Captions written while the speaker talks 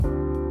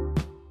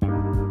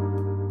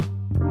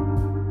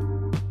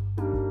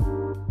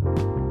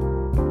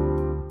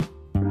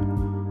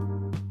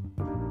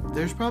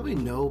There's probably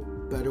no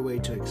better way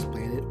to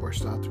explain it or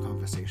start the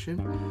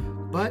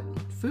conversation, but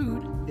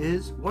food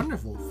is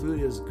wonderful.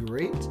 Food is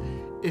great.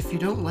 If you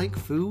don't like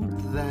food,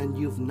 then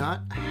you've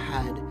not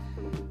had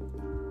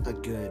a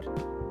good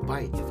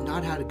bite. You've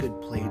not had a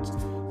good plate.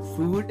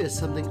 Food is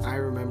something I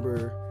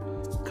remember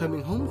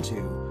coming home to,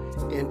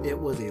 and it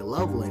was a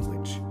love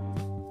language.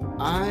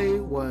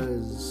 I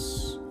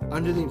was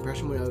under the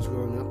impression when I was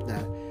growing up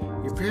that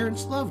your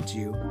parents loved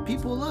you,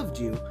 people loved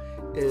you,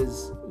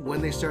 is when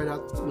they start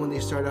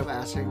off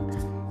asking,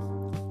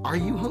 "Are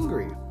you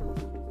hungry?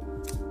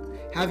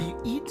 Have you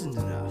eaten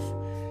enough?"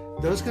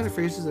 Those kind of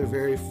phrases are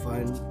very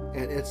fun,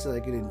 and it's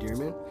like an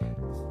endearment.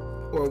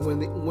 Or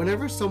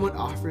whenever someone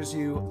offers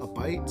you a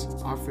bite,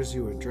 offers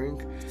you a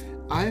drink,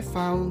 I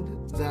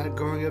found that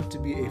growing up to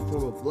be a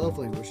form of love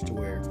language, to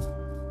where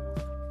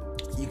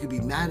you could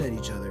be mad at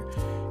each other,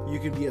 you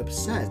could be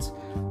upset,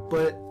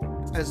 but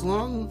as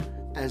long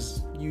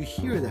as you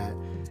hear that,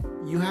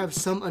 you have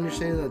some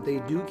understanding that they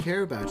do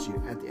care about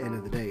you at the end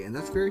of the day, and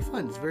that's very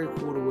fun. It's very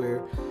cool to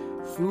where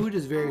food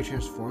is very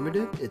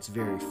transformative. It's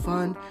very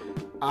fun.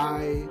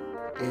 I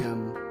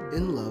am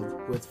in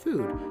love with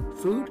food.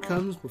 Food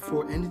comes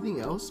before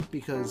anything else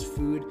because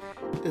food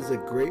is a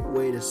great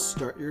way to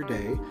start your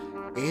day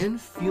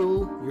and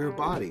fuel your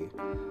body.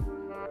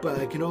 But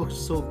it can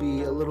also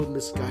be a little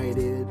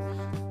misguided.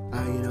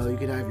 You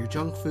can have your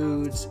junk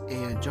foods,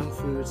 and junk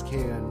foods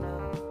can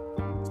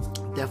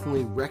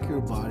definitely wreck your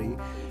body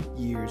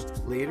years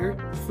later.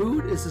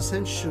 Food is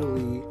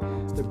essentially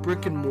the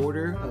brick and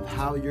mortar of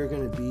how you're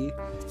going to be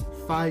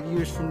 5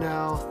 years from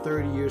now,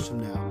 30 years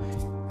from now.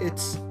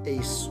 It's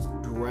a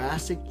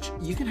drastic,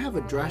 you can have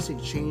a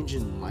drastic change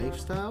in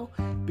lifestyle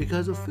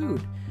because of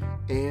food.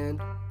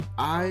 And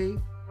I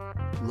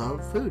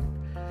love food.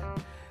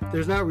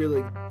 There's not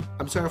really,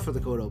 I'm sorry for the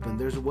code open,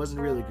 there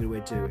wasn't really a good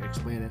way to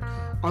explain it.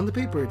 On the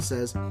paper it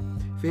says,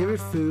 favorite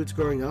foods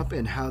growing up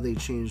and how they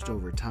changed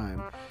over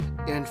time.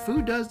 And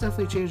food does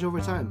definitely change over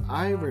time.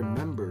 I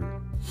remember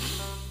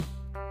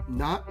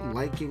not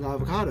liking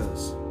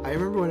avocados. I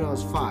remember when I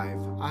was 5,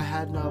 I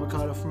had an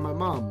avocado from my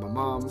mom. My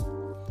mom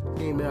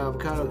gave me an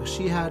avocado because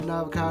she had an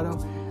avocado.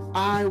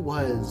 I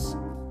was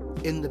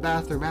in the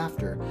bathroom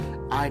after.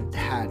 I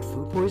had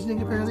food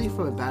poisoning apparently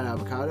from a bad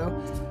avocado.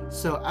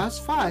 So as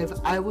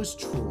 5, I was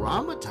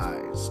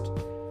traumatized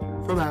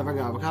from having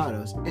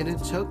avocados. And it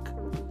took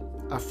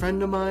a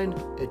friend of mine,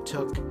 it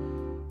took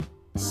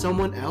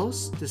someone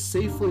else to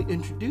safely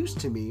introduce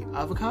to me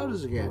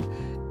avocados again.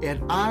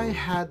 And I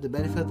had the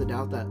benefit of the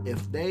doubt that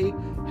if they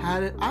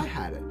had it, I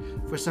had it.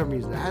 For some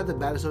reason, I had the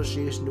bad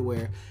association to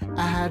where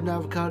I had an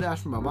avocado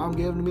after my mom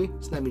gave it to me,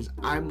 so that means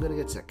I'm gonna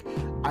get sick.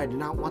 I did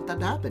not want that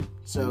to happen.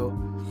 So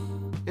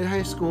in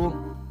high school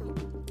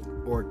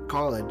or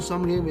college,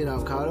 someone gave me an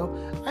avocado.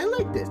 I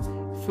liked it.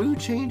 Food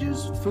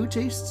changes, food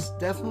tastes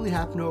definitely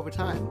happen over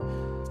time.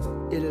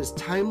 It is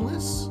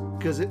timeless,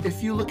 because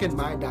if you look at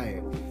my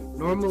diet,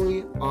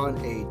 normally on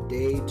a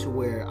day to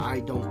where I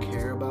don't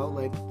care about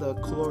like the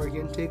caloric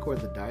intake or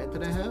the diet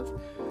that I have,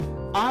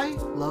 I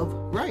love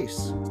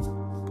rice.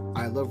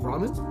 I love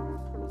ramen.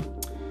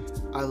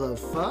 I love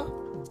pho.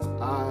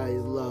 I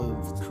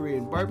love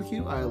Korean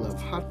barbecue. I love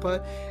hot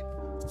pot.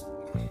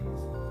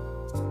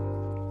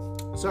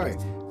 Sorry,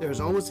 there's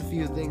almost a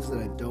few things that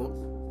I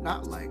don't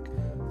not like.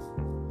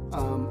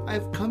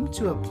 I've come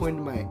to a point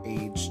in my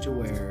age to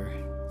where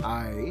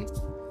I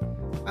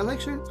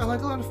like a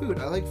lot of food.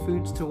 I like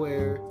foods to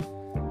where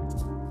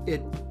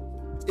it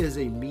is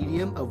a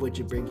medium of which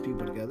it brings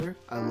people together.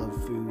 I love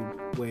food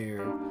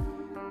where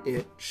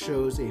it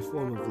shows a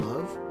form of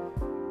love.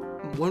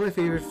 One of my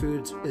favorite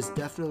foods is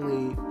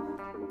definitely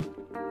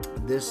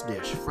this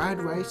dish. Fried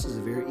rice is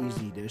a very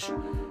easy dish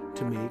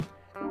to make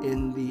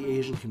in the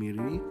Asian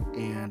community,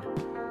 and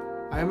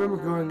I remember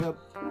growing up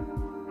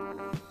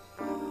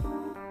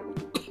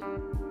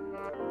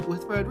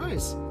with fried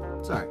rice.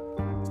 Sorry.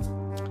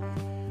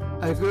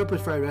 I grew up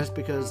with fried rice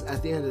because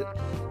at the end of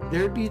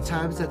there'd be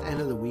times at the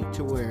end of the week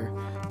to where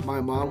my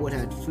mom would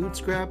have food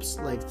scraps,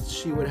 like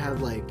she would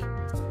have like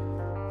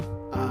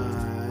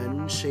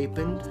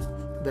unshapen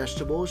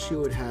vegetables, she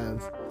would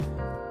have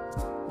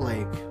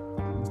like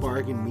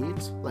bargain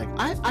meat. Like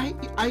I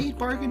eat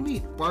bargain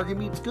meat. Bargain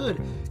meat's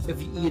good if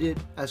you eat it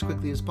as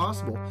quickly as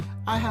possible.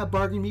 I have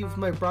bargain meat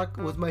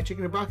with my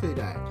chicken and broccoli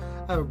diet.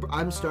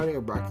 I'm starting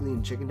a broccoli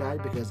and chicken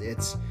diet because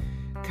it's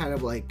kind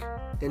of like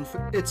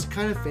it's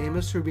kind of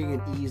famous for being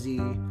an easy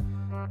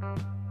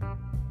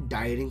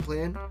dieting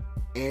plan,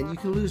 and you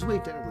can lose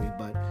weight technically,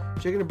 but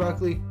chicken and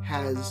broccoli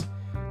has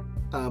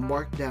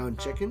marked down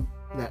chicken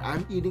that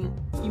I'm eating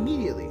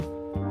immediately.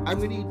 I'm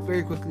going to eat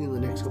very quickly in the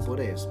next couple of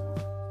days,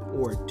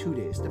 or 2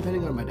 days,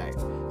 depending on my diet.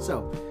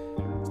 So,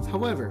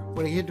 however,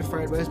 when I get to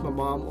fried rice, my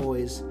mom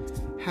always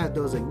had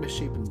those like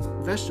misshapen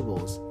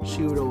vegetables.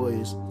 She would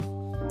always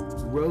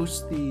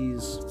roast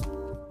these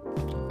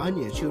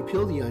onions. She would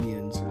peel the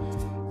onions,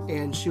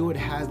 and she would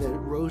have it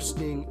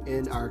roasting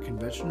in our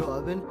conventional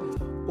oven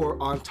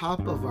or on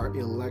top of our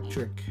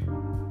electric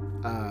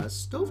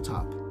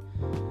stovetop.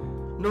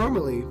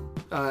 normally,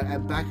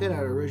 back at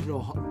our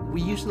original,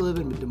 we used to live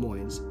in Des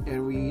Moines,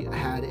 and we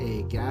had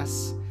a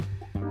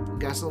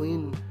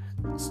gasoline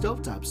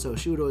stovetop, so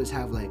she would always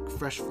have like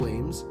fresh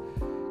flames.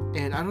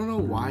 And I don't know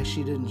why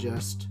she didn't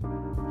just,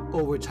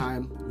 over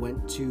time,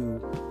 went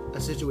to a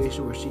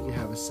situation where she could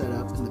have a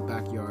setup in the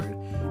backyard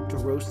to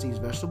roast these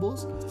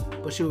vegetables.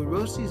 But she would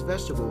roast these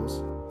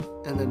vegetables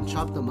and then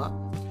chop them up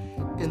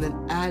and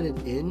then add it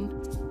in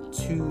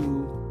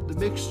to the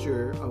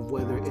mixture of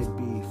whether it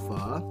be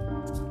pho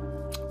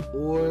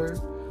or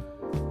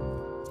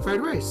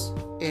fried rice.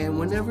 And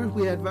whenever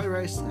we had fried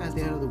rice at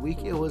the end of the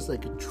week, it was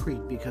like a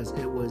treat because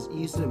it was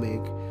easy to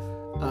make.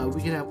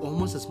 We can have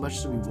almost as much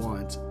as we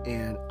want,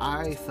 and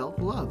I felt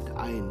loved.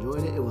 I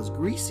enjoyed it. It was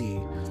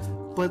greasy,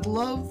 but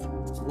love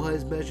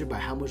was measured by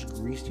how much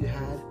grease you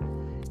had.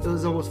 It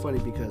was almost funny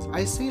because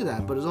I say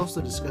that, but it's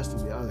also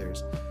disgusting to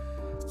others.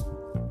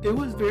 It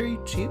was very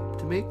cheap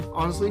to make,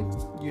 honestly.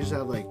 You just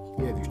have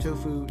you have your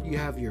tofu, you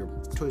have your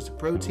choice of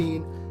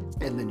protein,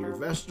 and then your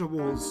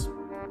vegetables,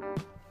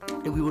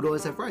 and we would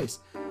always have rice.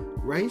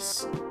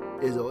 Rice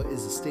is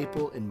a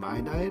staple in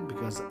my diet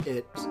because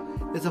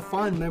it's a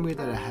fond memory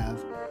that I have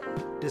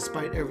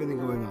despite everything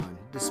going on,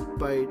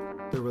 despite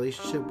the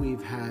relationship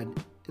we've had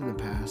in the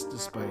past,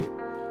 despite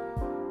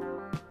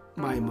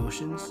my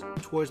emotions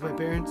towards my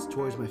parents,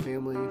 towards my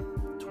family,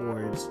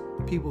 towards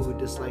people who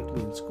disliked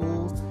me in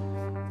school.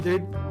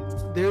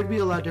 There'd be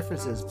a lot of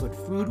differences, but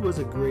food was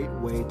a great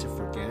way to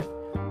forget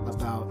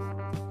about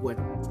what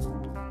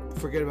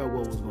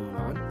was going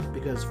on,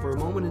 because for a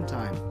moment in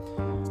time,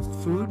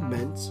 food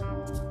meant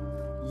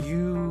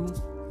you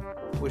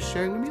were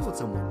sharing a meal with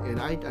someone. And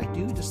I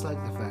do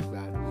dislike the fact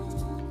that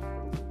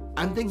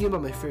I'm thinking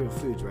about my favorite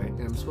foods, right?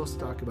 And I'm supposed to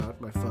talk about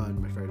my pho and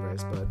my fried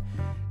rice, but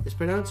it's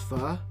pronounced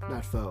pho,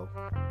 not pho,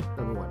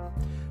 number one.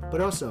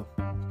 But also,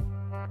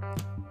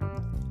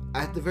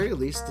 at the very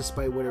least,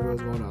 despite whatever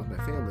was going on with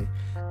my family,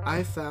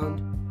 I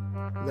found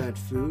that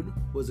food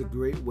was a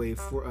great way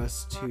for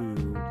us to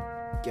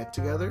get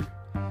together,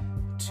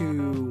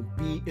 to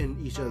be in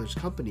each other's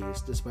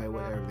companies despite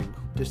what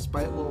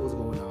was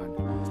going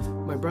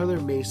on. My brother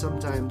may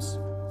sometimes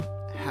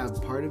have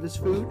part of his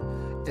food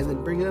and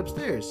then bring it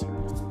upstairs,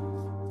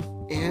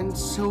 and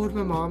so would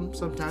my mom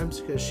sometimes,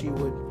 because she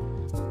would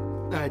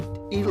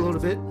eat a little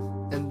bit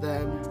and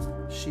then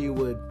she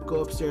would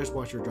go upstairs,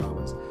 watch her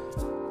dramas.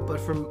 But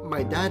for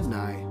my dad and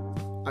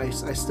I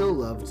still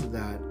loved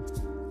that,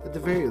 at the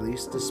very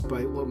least,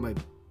 despite what my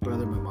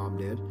brother and my mom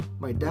did,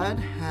 my dad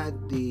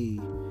had the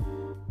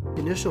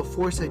initial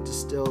foresight to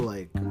still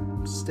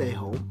stay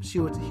home. He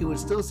would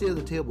still sit at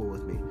the table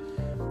with me.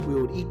 We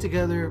would eat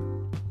together,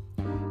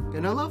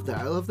 and I love that.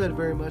 I love that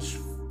very much,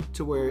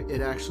 to where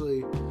it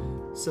actually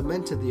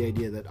cemented the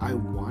idea that I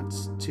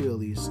want to, at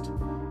least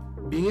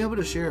being able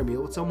to share a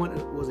meal with someone,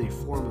 was a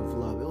form of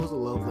love. It was a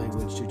love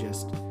language to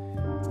just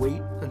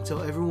wait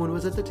until everyone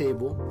was at the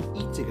table,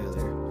 eat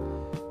together,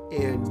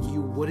 and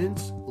you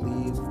wouldn't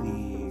leave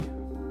the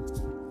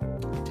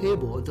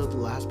table until the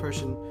last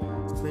person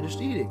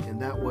finished eating.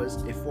 And that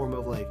was a form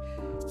of way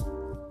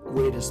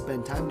to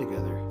spend time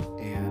together,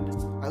 and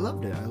I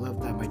loved it. I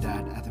loved that my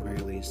dad, at the very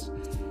least,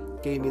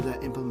 gave me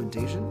that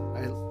implementation.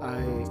 I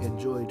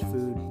enjoyed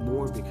food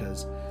more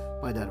because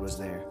my dad was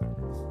there.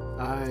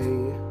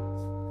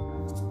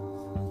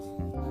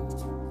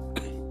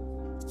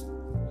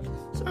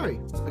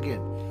 Sorry,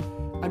 again,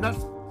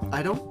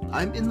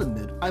 I'm in the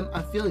mid.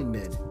 I'm feeling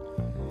mid.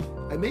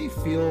 I may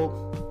feel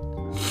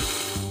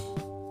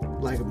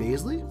like a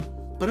measly,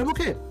 but I'm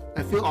okay.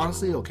 I feel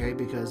honestly okay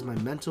because my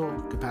mental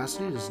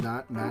capacity does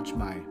not match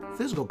my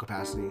physical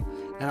capacity,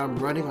 and I'm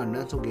running on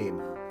mental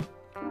game.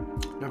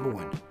 Number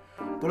one.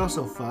 But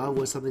also, pho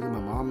was something that my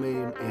mom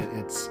made,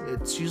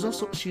 and she's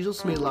also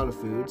made a lot of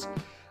foods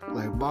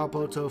like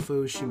mapo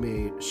tofu.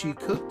 She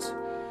cooked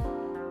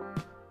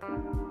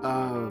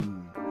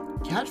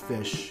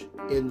catfish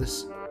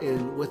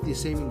with the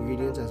same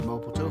ingredients as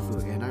mapo tofu,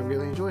 and I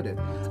really enjoyed it.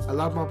 I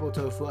love mapo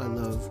tofu. I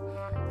love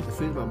the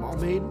food my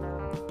mom made,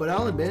 but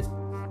I'll admit,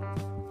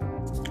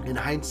 in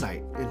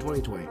hindsight, in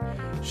 2020,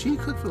 she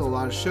cooked with a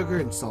lot of sugar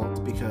and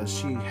salt because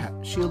she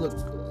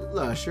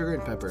looked sugar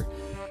and pepper,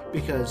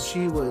 because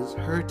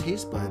her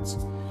taste buds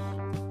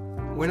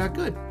were not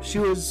good.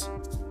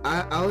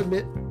 I'll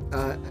admit,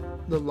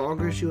 the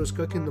longer she was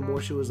cooking, the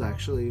more she was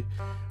actually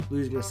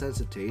losing a sense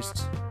of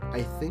taste,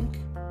 I think,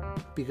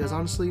 because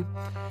honestly,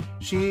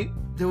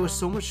 there was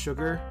so much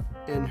sugar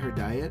in her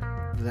diet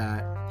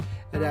that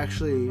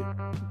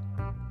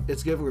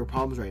it's giving her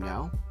problems right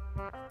now.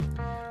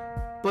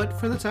 But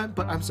for the time,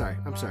 I'm sorry.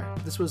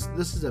 This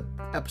is an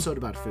episode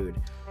about food.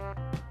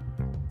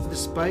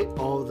 Despite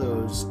all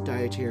those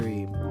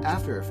dietary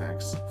after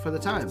effects, for the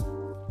time,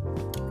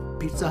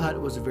 Pizza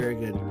Hut was a very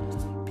good.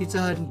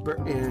 Pizza Hut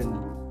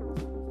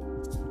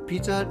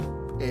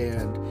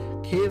and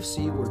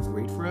KFC were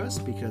great for us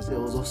because it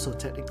was also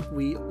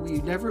technically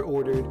we never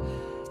ordered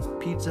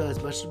pizza as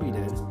much as we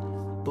did,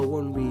 but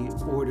when we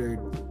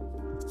ordered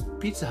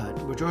Pizza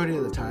Hut, majority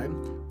of the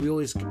time, we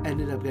always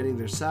ended up getting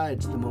their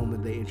sides the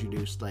moment they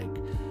introduced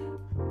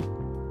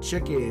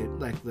chicken,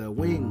 like the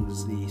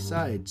wings, the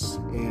sides,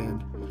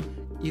 and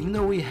even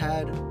though we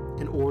had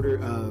an order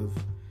of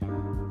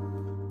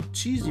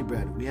cheesy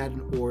bread, we had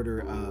an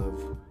order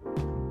of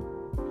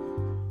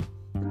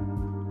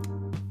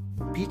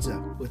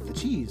pizza with the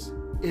cheese.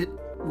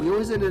 We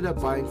always ended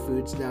up buying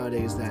foods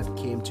nowadays that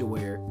came to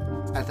where,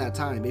 at that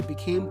time, it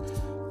became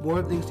more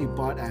of things we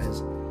bought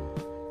as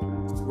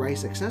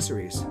rice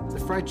accessories. The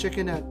fried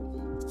chicken at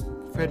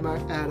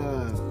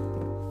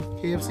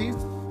KFC,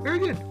 very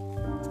good.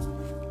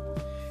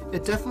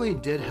 It definitely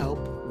did help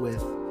with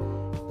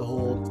the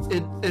whole.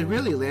 It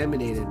really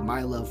laminated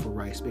my love for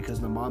rice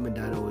because my mom and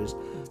dad always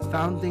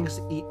found things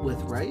to eat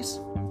with rice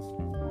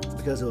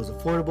because it was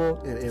affordable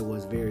and it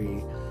was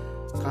very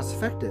cost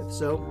effective.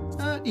 So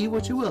eat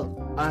what you will.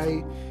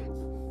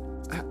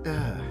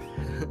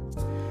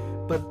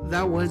 But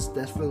that was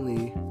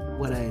definitely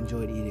what I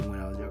enjoyed eating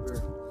when I was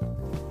younger.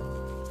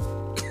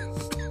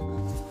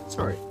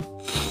 Sorry.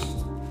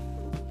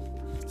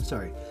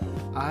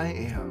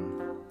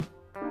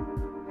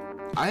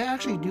 I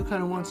actually do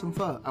kind of want some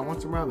pho. I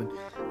want some ramen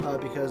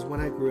because when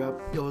I grew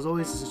up, it was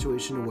always a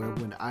situation where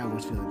when I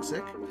was feeling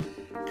sick,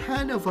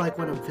 kind of like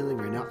what I'm feeling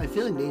right now, I'm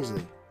feeling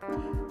nasally.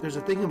 There's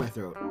a thing in my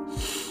throat.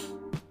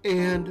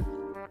 And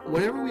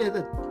whenever we had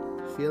that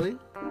feeling,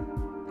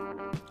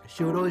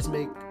 she would always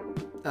make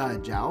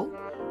jiao,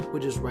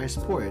 which is rice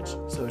porridge.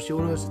 So she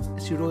would always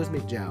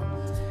make jiao.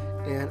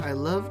 And I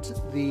loved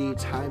the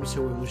times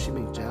when she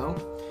made jiao,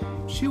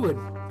 she would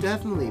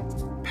definitely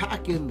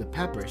pack in the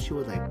pepper. She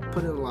would like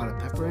put in a lot of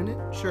pepper in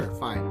it. Sure,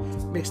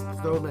 fine. Makes my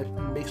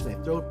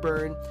throat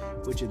burn,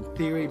 which in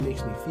theory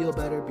makes me feel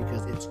better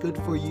because it's good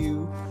for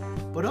you.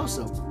 But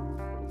also,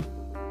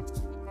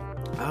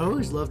 I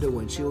always loved it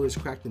when she always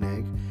cracked an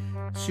egg.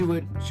 She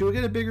would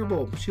get a bigger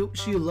bowl.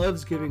 She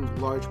loves giving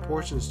large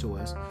portions to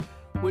us,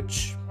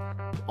 which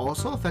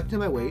also affected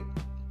my weight,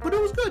 but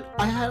it was good.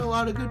 I had a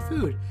lot of good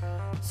food.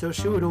 So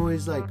she would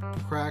always like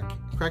crack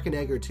an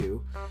egg or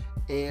two,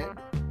 and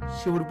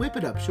she would whip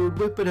it up. She would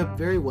whip it up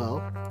very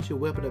well.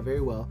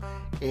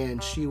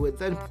 And she would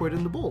then pour it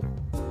in the bowl.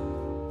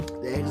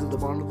 The eggs at the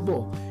bottom of the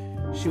bowl.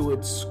 She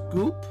would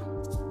scoop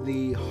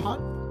the hot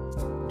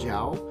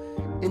jiao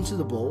into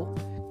the bowl,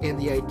 and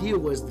the idea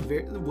was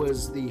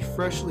the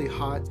freshly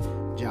hot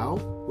jiao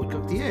would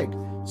cook the egg.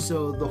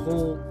 So the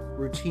whole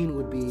routine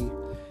would be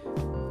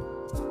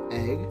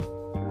egg,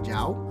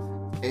 jiao,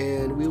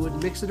 and we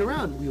would mix it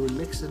around. We would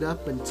mix it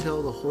up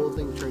until the whole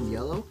thing turned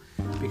yellow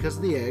because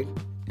of the egg,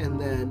 and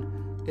then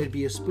it'd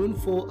be a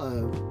spoonful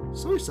of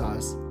soy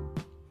sauce,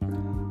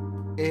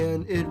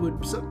 and it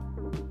would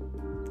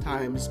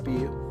sometimes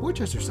be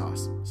Worcester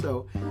sauce.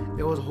 So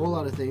it was a whole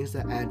lot of things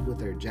that add with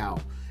their jiao.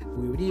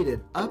 We would eat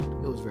it up.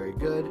 It was very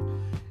good.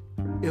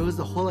 It was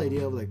the whole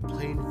idea of like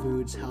plain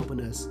foods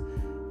helping us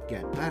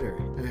get better,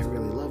 and I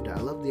really loved it. I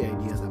loved the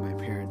idea that my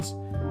parents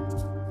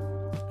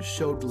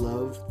showed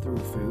love through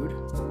food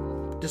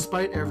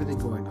despite everything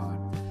going on,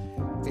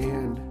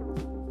 and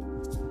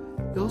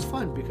it was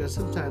fun because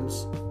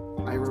sometimes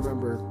I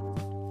remember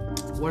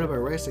one of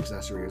our rice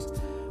accessories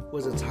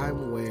was a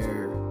time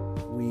where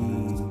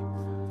we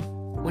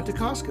went to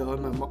Costco,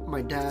 and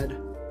my dad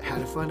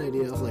had a fun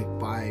idea of like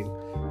buying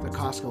the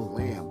Costco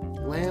lamb.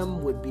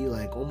 Lamb would be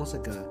like almost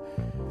like a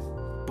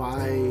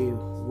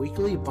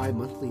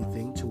bi-monthly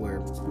thing to where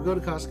we go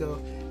to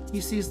Costco,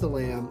 he sees the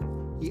lamb,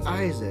 he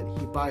eyes it,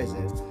 he buys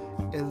it,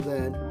 and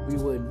then we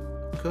would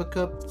cook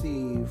up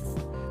the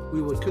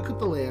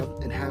lamb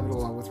and have it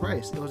along with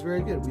rice. It was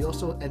very good. We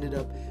also ended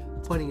up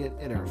putting it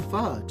in our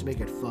pho to make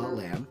it pho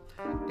lamb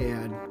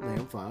and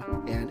lamb pho,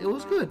 and it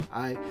was good.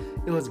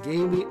 It was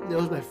gamey. It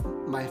was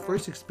my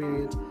first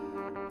experience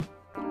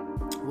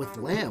with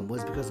lamb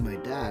was because of my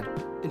dad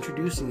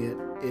introducing it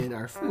in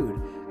our food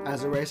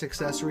as a rice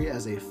accessory,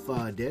 as a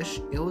pho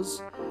dish. It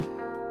was,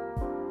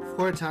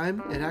 for a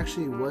time, it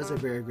actually was a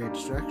very great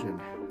distraction.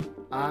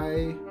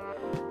 I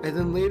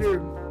then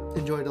later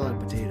enjoyed a lot of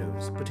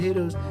potatoes.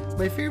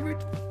 My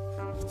favorite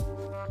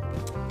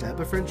type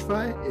of French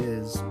fry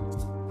is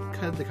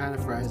the kind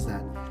of fries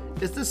that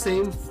it's the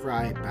same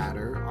fry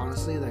batter,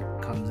 honestly,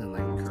 that comes in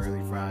like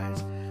curly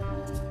fries.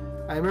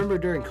 I remember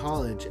during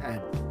college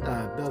at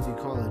Bellevue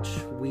College,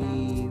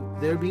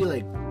 there'd be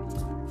like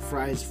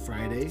Fries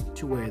Friday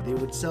to where they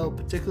would sell a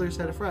particular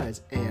set of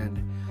fries,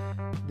 and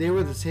they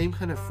were the same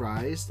kind of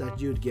fries that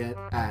you'd get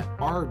at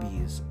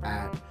Arby's,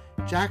 at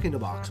Jack in the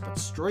Box, but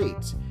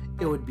straight.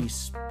 It would be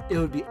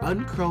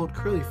uncurled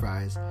curly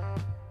fries,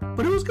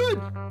 but it was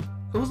good.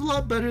 It was a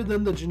lot better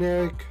than the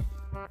generic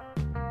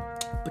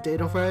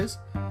potato fries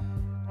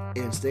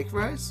and steak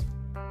fries.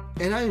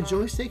 And I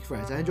enjoy steak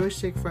fries.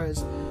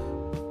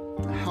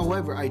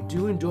 However, I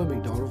do enjoy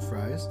McDonald's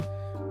fries.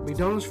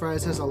 McDonald's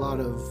fries has a lot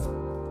of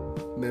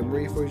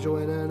memory for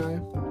Joanna and I.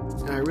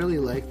 And I really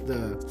like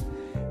the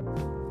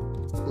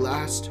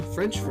last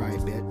French fry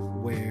bit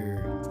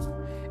where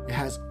it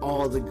has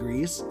all the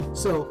grease.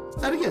 So,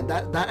 and again,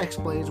 that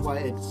explains why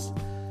it's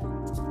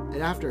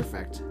an after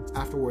effect.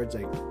 Afterwards,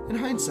 like, in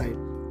hindsight,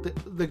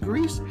 the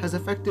grease has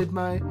affected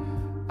my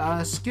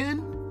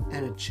skin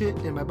and a chin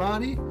in my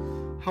body.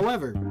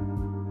 However,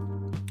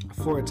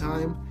 for a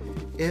time,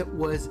 it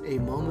was a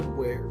moment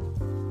where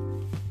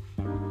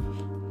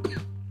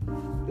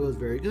it was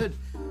very good.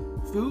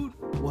 Food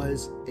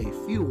was a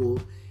fuel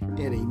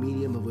and a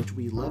medium of which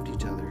we loved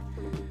each other.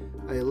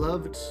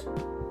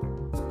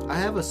 I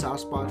have a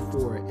soft spot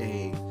for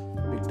a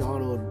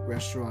McDonald's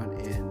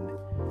restaurant in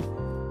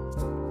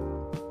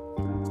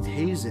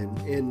Hazen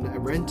in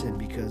Renton,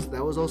 because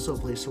that was also a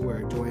place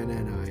where Joanna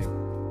and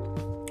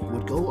I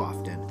would go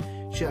often.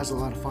 She has a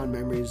lot of fond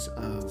memories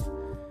of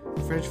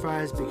French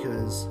fries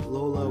because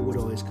Lola would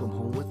always come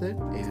home with it,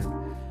 and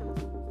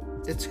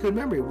it's a good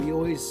memory. We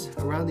always,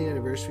 around the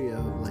anniversary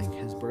of like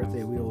his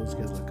birthday, we always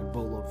get like a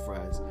boatload of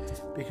fries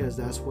because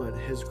that's what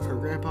her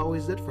grandpa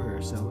always did for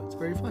her. So it's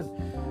very fun.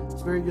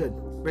 It's very good,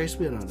 very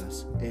sweet on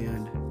us,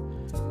 and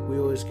we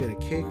always get a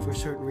cake for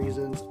certain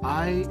reasons.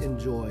 I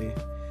enjoy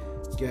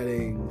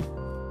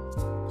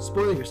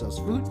spoiling yourselves.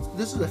 Food.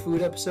 This is a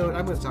food episode.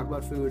 I'm going to talk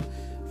about food.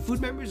 Food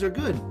memories are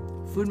good.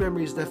 Food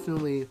memories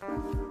definitely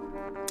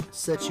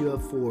set you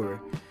up for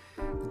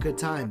a good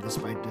time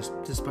despite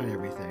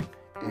everything.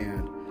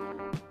 And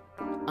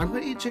I'm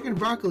going to eat chicken and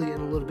broccoli in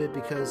a little bit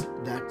because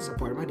that's a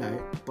part of my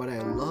diet, but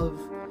I love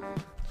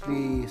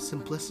the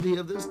simplicity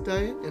of this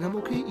diet, and I'm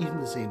okay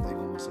eating the same thing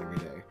almost every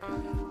day.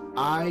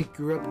 I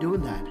grew up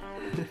doing that.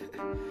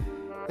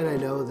 And I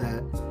know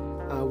that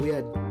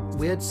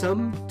we had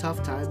some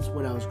tough times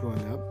when I was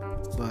growing up,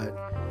 but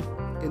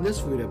in this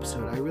food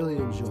episode, I really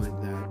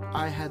enjoyed that.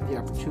 I had the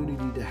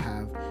opportunity to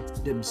have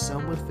dim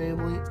sum with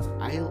family.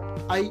 I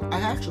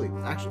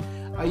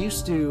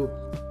used to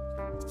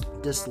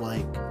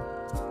dislike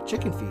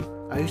chicken feet.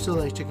 I used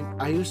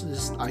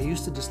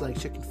to dislike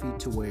chicken feet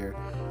to where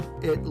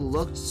it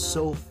looked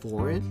so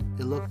foreign.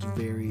 It looked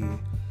very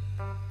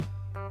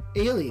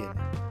alien.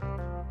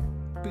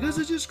 Because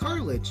it's just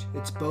cartilage.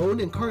 It's bone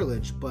and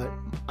cartilage. But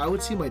I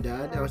would see my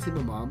dad and I would see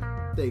my mom.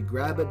 They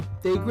grab it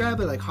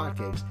like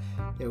hotcakes.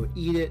 They would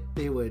eat it.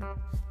 They would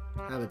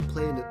have it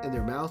play in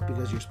their mouth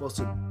because you're supposed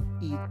to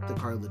eat the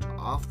cartilage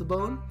off the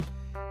bone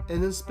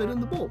and then spit in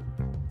the bowl.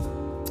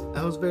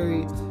 I was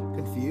very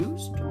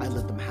confused. I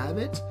let them have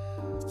it.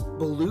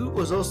 Balut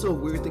was also a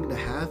weird thing to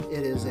have.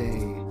 It is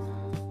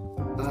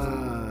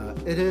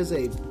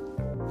a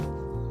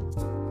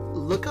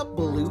look up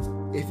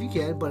balut if you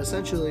can, but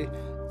essentially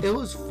it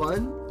was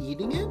fun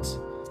eating it.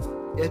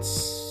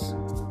 It's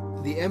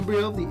the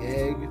embryo of the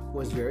egg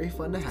was very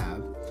fun to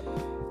have.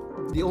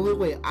 The only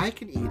way I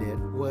could eat it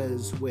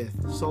was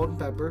with salt and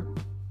pepper,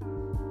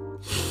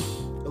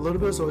 a little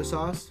bit of soy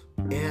sauce,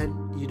 and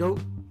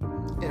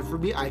for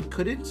me, I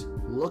couldn't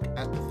look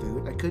at the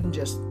food. I couldn't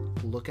just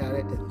look at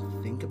it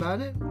and think about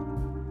it,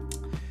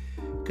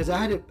 because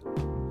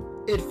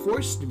it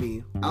forced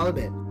me. I'll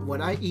admit,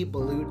 when I eat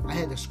balut,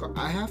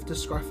 I have to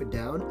scarf it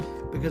down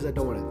because I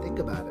don't want to think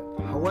about it.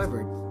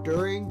 However,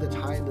 during the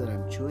time that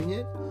I'm chewing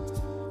it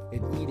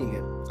and eating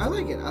it, I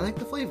like it. I like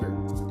the flavor.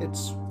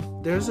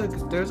 There's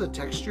a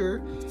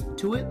texture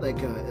to it, like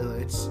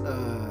it's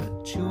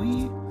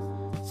chewy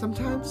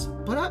sometimes,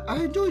 but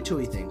I enjoy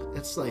chewy things.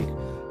 It's like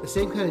the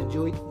same kind of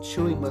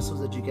chewing muscles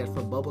that you get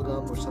from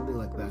bubblegum or something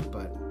like that.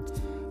 But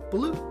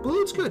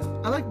Balut's good.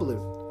 I like Balut.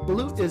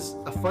 Balut is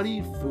a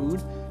funny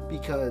food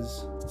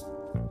because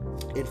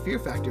in Fear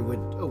Factor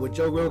with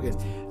Joe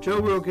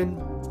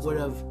Rogan would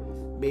have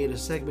made a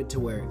segment to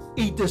where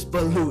eat this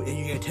Balut and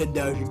you get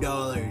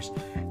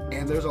 $10,000.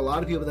 And there's a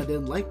lot of people that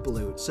didn't like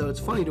Balut, so it's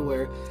funny to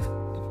where,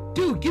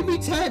 dude, give me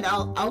 10,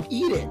 I'll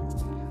eat it.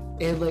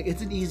 And like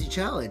it's an easy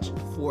challenge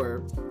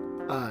for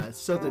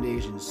Southern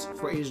Asians,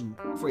 for Asian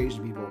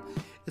people.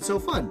 It's so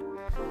fun.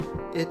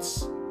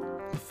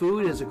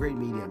 Food is a great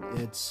medium.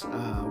 It's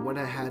when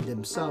I had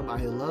dim sum, I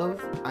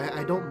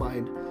don't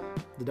mind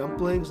the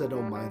dumplings. I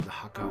don't mind the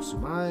hakao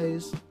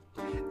sumais.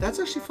 That's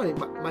actually funny.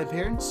 My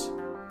parents,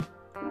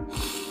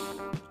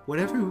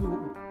 whenever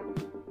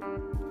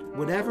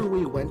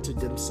we went to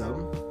dim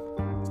sum,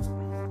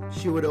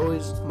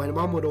 my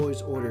mom would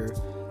always order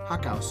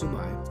hakao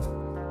sumai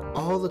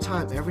all the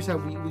time. Every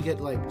time we get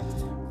like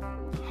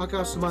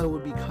hakao sumai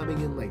would be coming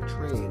in like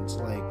trains,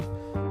 like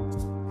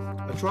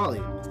a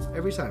trolley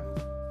every time.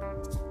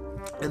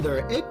 And there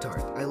are egg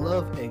tarts. I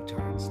love egg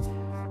tarts.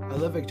 I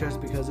love egg tarts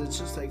because it's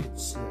just like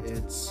it's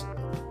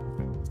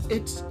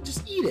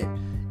just eat it.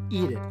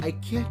 I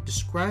can't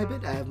describe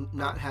it. I have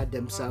not had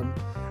dim sum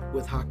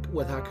with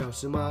hakao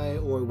sumai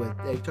or with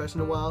egg tarts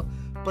in a while,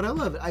 but I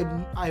love it.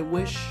 I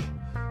wish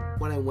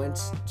when I went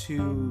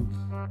to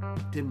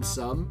dim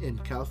sum in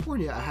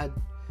California, I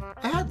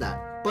had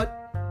that,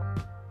 but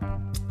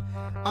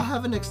I'll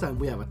have it next time.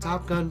 We have a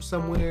Top Gun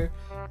somewhere.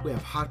 We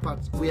have hot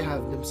pots. We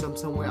have dim sum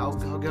somewhere. I'll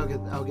get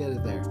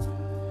it there.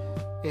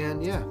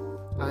 And yeah,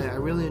 I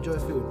really enjoy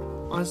food.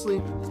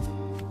 Honestly,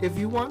 if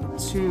you want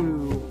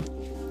to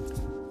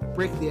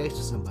break the ice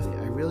with somebody,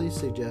 I really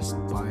suggest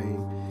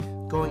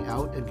going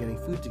out and getting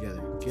food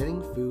together.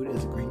 Getting food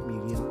is a great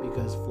medium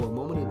because for a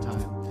moment in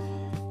time,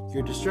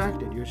 you're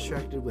distracted. You're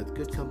distracted with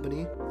good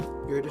company.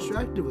 You're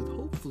distracted with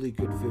hopefully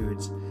good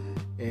foods.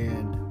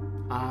 And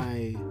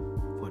I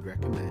would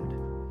recommend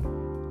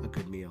a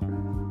good meal.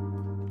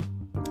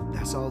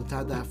 that's all the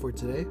time that I have for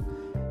today.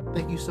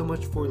 Thank you so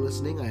much for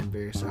listening. I am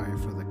very sorry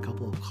for the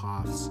couple of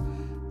coughs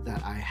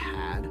that I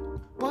had,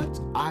 but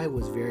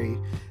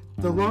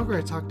the longer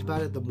I talked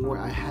about it, the more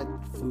I had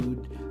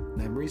food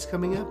memories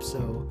coming up.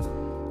 So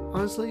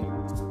honestly,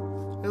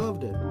 I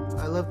loved it.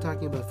 I love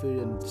talking about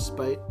food, and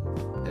despite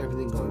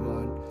everything going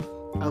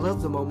on, I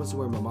love the moments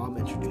where my mom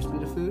introduced me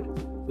to food.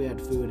 We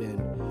had food in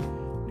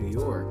New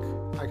York.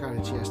 I got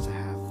a chance to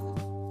have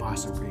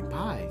Boston cream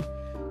pie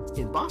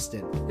in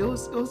Boston. It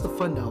was a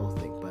fun novel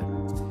thing, but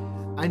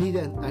I need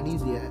to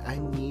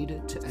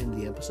end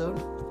the episode.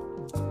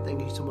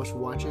 Thank you so much for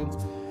watching.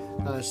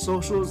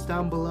 Socials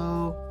down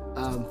below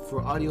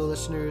for audio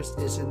listeners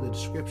is in the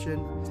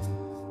description.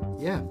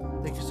 Yeah,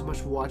 thank you so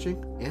much for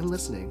watching and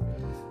listening.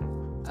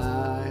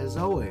 As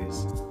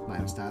always, my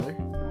name is Tyler.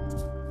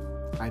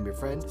 I'm your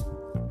friend,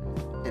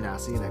 and I'll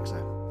see you next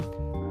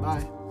time.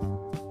 Bye.